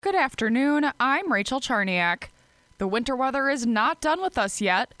Good afternoon, I'm Rachel Charniak. The winter weather is not done with us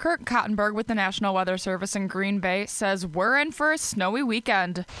yet. Kurt Cottenberg with the National Weather Service in Green Bay says we're in for a snowy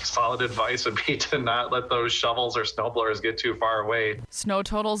weekend. Solid advice would be to not let those shovels or snowblowers get too far away. Snow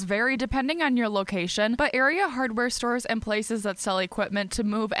totals vary depending on your location, but area hardware stores and places that sell equipment to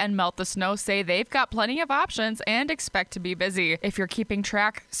move and melt the snow say they've got plenty of options and expect to be busy. If you're keeping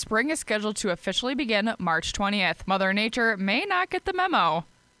track, spring is scheduled to officially begin March 20th. Mother Nature may not get the memo.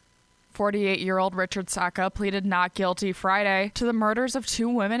 48-year-old Richard Saka pleaded not guilty Friday to the murders of two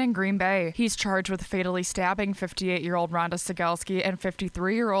women in Green Bay. He's charged with fatally stabbing 58-year-old Rhonda Sigelski and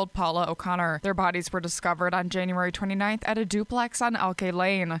 53-year-old Paula O'Connor. Their bodies were discovered on January 29th at a duplex on Elkay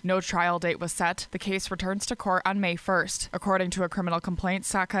Lane. No trial date was set. The case returns to court on May 1st. According to a criminal complaint,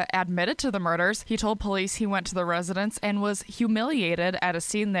 Saka admitted to the murders. He told police he went to the residence and was humiliated at a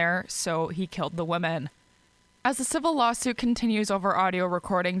scene there, so he killed the women. As the civil lawsuit continues over audio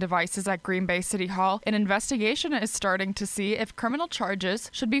recording devices at Green Bay City Hall, an investigation is starting to see if criminal charges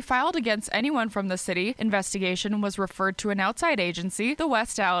should be filed against anyone from the city. Investigation was referred to an outside agency, the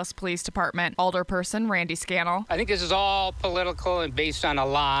West Dallas Police Department. Alderperson Randy Scannell. I think this is all political and based on a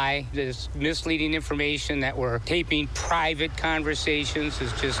lie. This misleading information that we're taping private conversations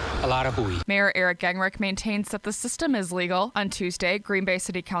is just a lot of hooey. Mayor Eric Genrich maintains that the system is legal. On Tuesday, Green Bay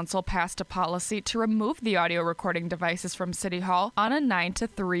City Council passed a policy to remove the audio recording devices from City Hall on a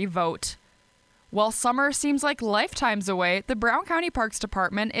 9-3 vote. While summer seems like lifetimes away, the Brown County Parks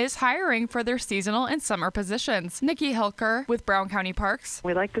Department is hiring for their seasonal and summer positions. Nikki Hilker with Brown County Parks.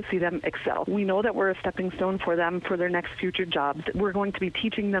 We like to see them excel. We know that we're a stepping stone for them for their next future jobs. We're going to be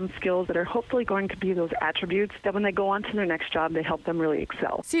teaching them skills that are hopefully going to be those attributes that when they go on to their next job, they help them really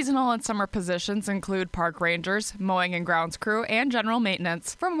excel. Seasonal and summer positions include park rangers, mowing and grounds crew, and general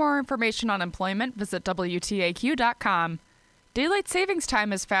maintenance. For more information on employment, visit WTAQ.com. Daylight savings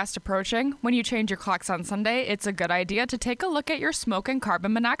time is fast approaching. When you change your clocks on Sunday, it's a good idea to take a look at your smoke and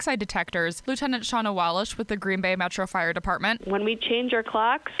carbon monoxide detectors. Lieutenant Shauna Wallish with the Green Bay Metro Fire Department. When we change our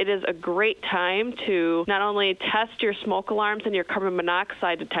clocks, it is a great time to not only test your smoke alarms and your carbon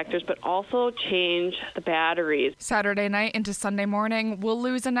monoxide detectors, but also change the batteries. Saturday night into Sunday morning, we'll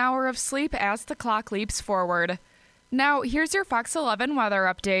lose an hour of sleep as the clock leaps forward. Now, here's your Fox 11 weather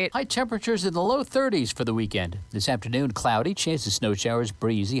update. High temperatures in the low 30s for the weekend. This afternoon, cloudy, chance of snow showers,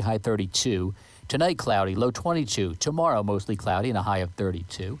 breezy, high 32. Tonight, cloudy, low 22. Tomorrow, mostly cloudy and a high of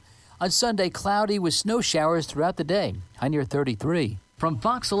 32. On Sunday, cloudy with snow showers throughout the day, high near 33. From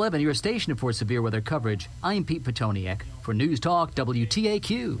Fox 11, your station for severe weather coverage, I'm Pete Petoniak for News Talk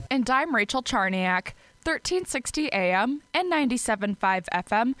WTAQ. And I'm Rachel Charniak, 1360 AM and 97.5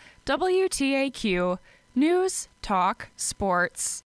 FM, WTAQ. News, talk, sports.